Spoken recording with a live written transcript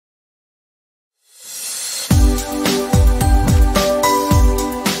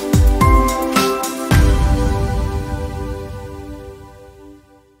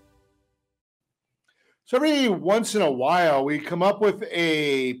So every once in a while, we come up with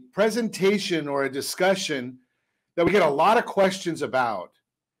a presentation or a discussion that we get a lot of questions about.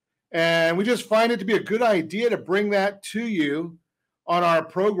 And we just find it to be a good idea to bring that to you on our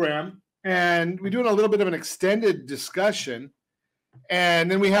program. And we're doing a little bit of an extended discussion. And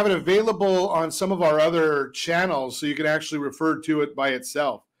then we have it available on some of our other channels so you can actually refer to it by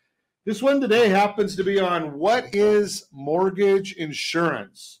itself. This one today happens to be on what is mortgage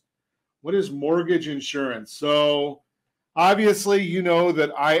insurance? What is mortgage insurance? So obviously, you know that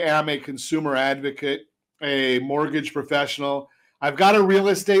I am a consumer advocate, a mortgage professional. I've got a real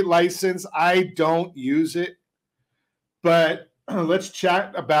estate license. I don't use it, but let's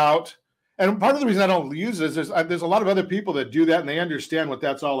chat about, and part of the reason I don't use it is there's a lot of other people that do that and they understand what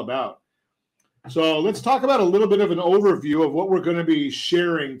that's all about. So let's talk about a little bit of an overview of what we're going to be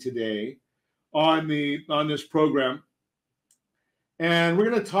sharing today on this program. And we're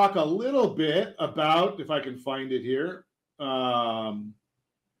going to talk a little bit about, if I can find it here. Well,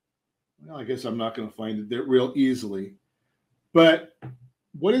 I guess I'm not going to find it there real easily. But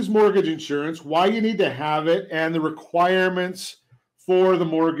what is mortgage insurance, why you need to have it, and the requirements for the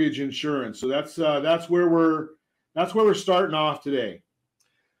mortgage insurance. So that's where we're starting off today.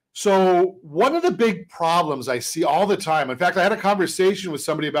 So one of the big problems I see all the time, in fact, I had a conversation with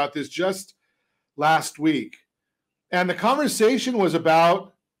somebody about this just last week. And the conversation was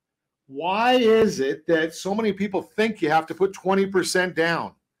about why is it that so many people think you have to put 20%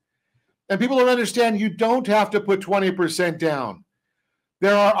 down? And people don't understand you don't have to put 20% down.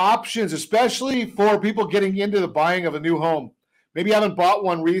 There are options, especially for people getting into the buying of a new home. Maybe you haven't bought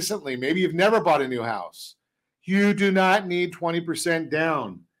one recently. Maybe you've never bought a new house. You do not need 20%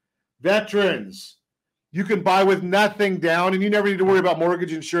 down. Veterans, you can buy with nothing down and you never need to worry about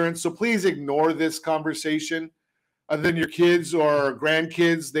mortgage insurance. So please ignore this conversation. Other than your kids or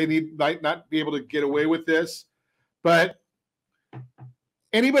grandkids, might not be able to get away with this. But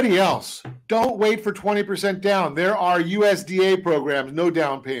anybody else, don't wait for 20% down. There are USDA programs, no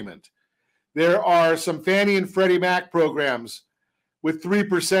down payment. There are some Fannie and Freddie Mac programs with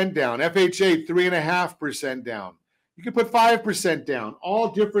 3% down, FHA 3.5% down. You can put 5% down, all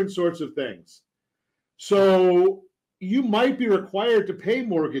different sorts of things. So you might be required to pay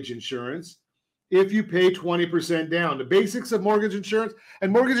mortgage insurance if you pay 20% down. The basics of mortgage insurance, and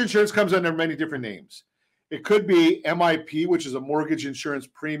mortgage insurance comes under many different names. It could be MIP, which is a mortgage insurance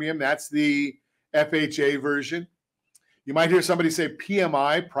premium. That's the FHA version. You might hear somebody say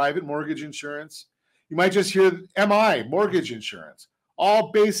PMI, private mortgage insurance. You might just hear MI, mortgage insurance.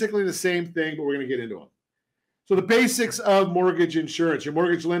 All basically the same thing, but we're going to get into them. So the basics of mortgage insurance. Your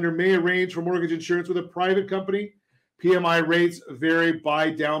mortgage lender may arrange for mortgage insurance with a private company. PMI rates vary by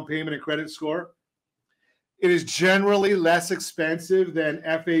down payment and credit score. It is generally less expensive than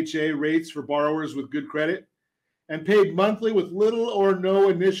FHA rates for borrowers with good credit and paid monthly with little or no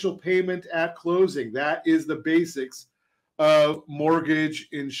initial payment at closing. That is the basics of mortgage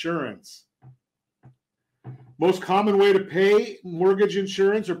insurance. Most common way to pay mortgage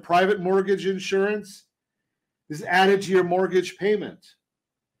insurance or private mortgage insurance is added to your mortgage payment.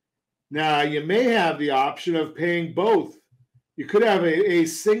 Now, you may have the option of paying both. You could have a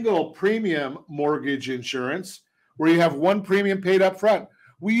single premium mortgage insurance where you have one premium paid up front.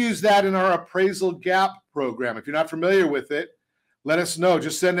 We use that in our appraisal gap program. If you're not familiar with it, let us know.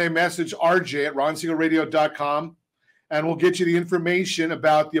 Just send a message, rj@ronsiegelradio.com, and we'll get you the information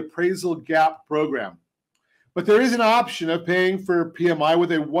about the appraisal gap program. But there is an option of paying for PMI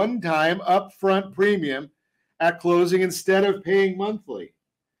with a one-time upfront premium at closing instead of paying monthly.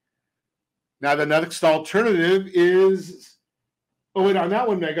 Now, the next alternative is, on that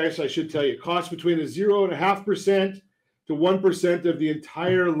one, I guess I should tell you, it costs between 0.5% to 1% of the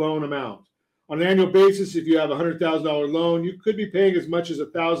entire loan amount. On an annual basis, if you have a $100,000 loan, you could be paying as much as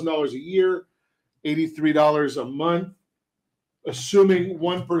 $1,000 a year, $83 a month, assuming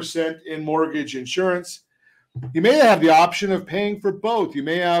 1% in mortgage insurance. You may have the option of paying for both. You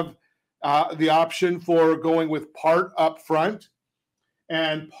may have the option for going with part upfront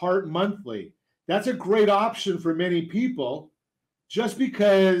and part monthly. That's a great option for many people just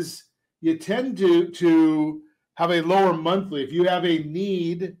because you tend to have a lower monthly. If you have a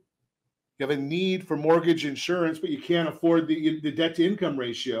need for mortgage insurance, but you can't afford the debt to income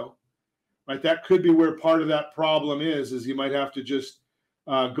ratio, right? That could be where part of that problem is you might have to just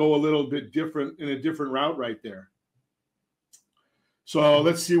go a little bit different in a different route right there. So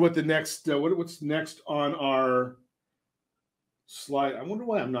let's see what the next, what's next on our slide. I wonder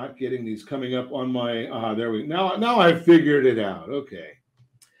why I'm not getting these coming up on my, there we go. Now I've figured it out. Okay.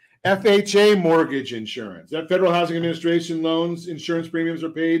 FHA mortgage insurance. That Federal Housing Administration loans, insurance premiums are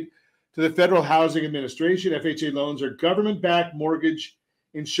paid to the Federal Housing Administration. FHA loans are government-backed mortgage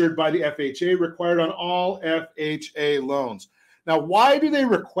insured by the FHA, required on all FHA loans. Now, why do they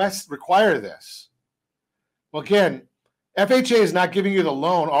require this? Well, again, FHA is not giving you the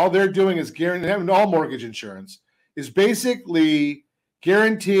loan. All they're doing is guaranteeing, all mortgage insurance is basically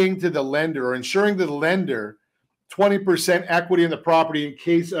guaranteeing to the lender or ensuring to the lender 20% equity in the property in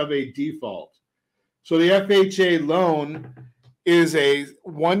case of a default. So the FHA loan is a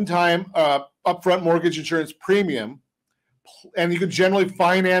one-time upfront mortgage insurance premium, and you can generally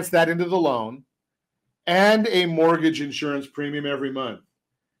finance that into the loan and a mortgage insurance premium every month.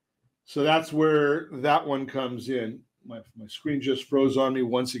 So that's where that one comes in. My screen just froze on me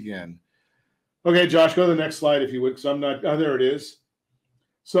once again. Okay, Josh, go to the next slide if you would, because I'm not, there it is.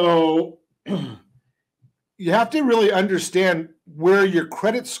 So you have to really understand where your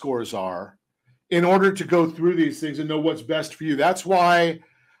credit scores are in order to go through these things and know what's best for you. That's why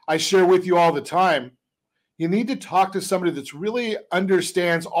I share with you all the time. You need to talk to somebody that's really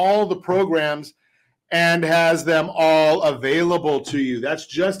understands all the programs and has them all available to you. That's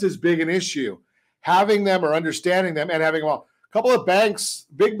just as big an issue. Having them or understanding them and having them all. A couple of banks,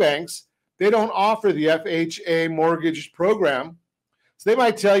 big banks, they don't offer the FHA mortgage program. So they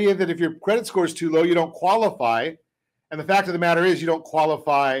might tell you that if your credit score is too low, you don't qualify. And the fact of the matter is you don't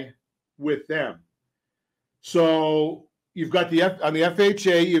qualify with them. So you've got on the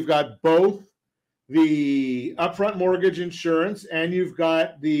FHA, you've got both the upfront mortgage insurance and you've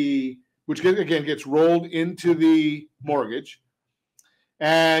got which again gets rolled into the mortgage.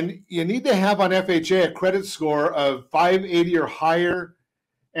 And you need to have on FHA a credit score of 580 or higher,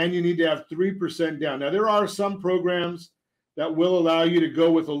 and you need to have 3% down. Now, there are some programs that will allow you to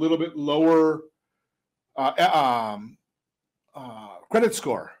go with a little bit lower credit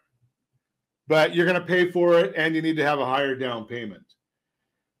score, but you're going to pay for it, and you need to have a higher down payment.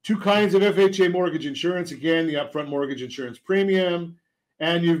 Two kinds of FHA mortgage insurance. Again, the upfront mortgage insurance premium,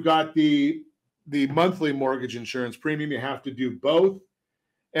 and you've got the monthly mortgage insurance premium. You have to do both.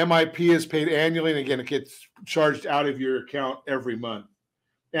 MIP is paid annually, and again, it gets charged out of your account every month.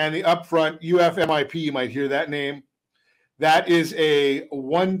 And the upfront UFMIP, you might hear that name, that is a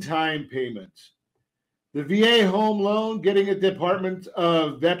one-time payment. The VA home loan, getting a Department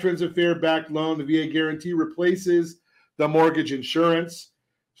of Veterans Affairs-backed loan, the VA guarantee replaces the mortgage insurance.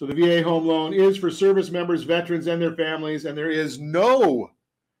 So the VA home loan is for service members, veterans, and their families, and there is no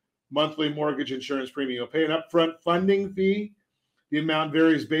monthly mortgage insurance premium. You'll pay an upfront funding fee. The amount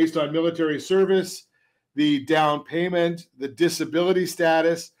varies based on military service, the down payment, the disability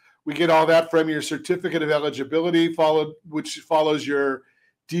status. We get all that from your certificate of eligibility, which follows your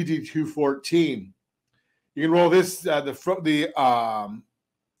DD-214. You can roll this you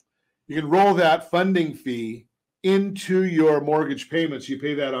can roll that funding fee into your mortgage payments. You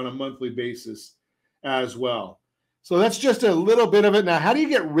pay that on a monthly basis as well. So that's just a little bit of it. Now, how do you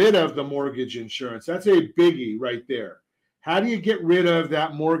get rid of the mortgage insurance? That's a biggie right there. How do you get rid of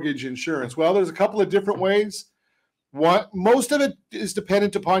that mortgage insurance? Well, there's a couple of different ways. Most of it is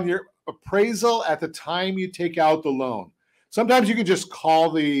dependent upon your appraisal at the time you take out the loan. Sometimes you can just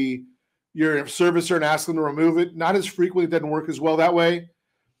call your servicer and ask them to remove it. Not as frequently, it doesn't work as well that way.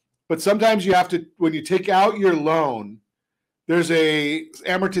 But sometimes you have to, when you take out your loan, there's a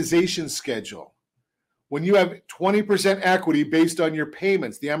amortization schedule. When you have 20% equity based on your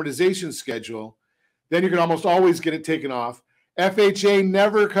payments, the amortization schedule, then you can almost always get it taken off. FHA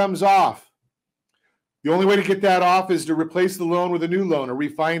never comes off. The only way to get that off is to replace the loan with a new loan or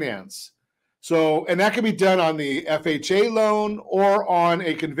refinance. So, and that can be done on the FHA loan or on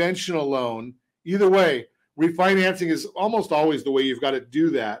a conventional loan. Either way, refinancing is almost always the way you've got to do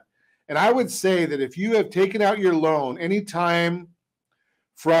that. And I would say that if you have taken out your loan anytime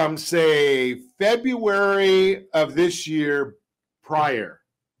from, say, February of this year prior,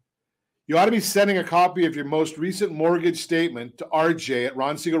 you ought to be sending a copy of your most recent mortgage statement to RJ at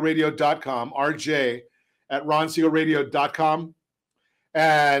ronsiegelradio.com, RJ at ronsiegelradio.com,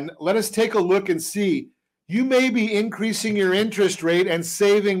 and let us take a look and see. You may be increasing your interest rate and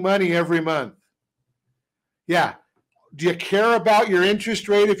saving money every month. Yeah. Do you care about your interest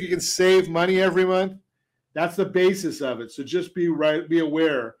rate if you can save money every month? That's the basis of it. So just be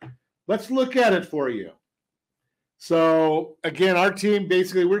aware. Let's look at it for you. So again, our team,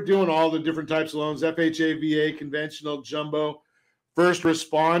 basically, we're doing all the different types of loans: FHA, VA, conventional, jumbo, first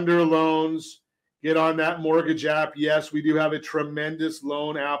responder loans. Get on that mortgage app. Yes, we do have a tremendous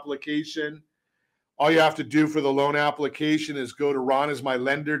loan application. All you have to do for the loan application is go to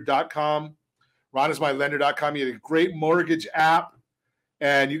ronismylender.com. ronismylender.com. You get a great mortgage app,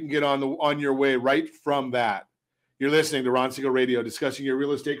 and you can get on your way right from that. You're listening to Ron Siegel Radio, discussing your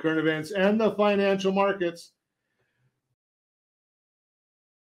real estate current events and the financial markets.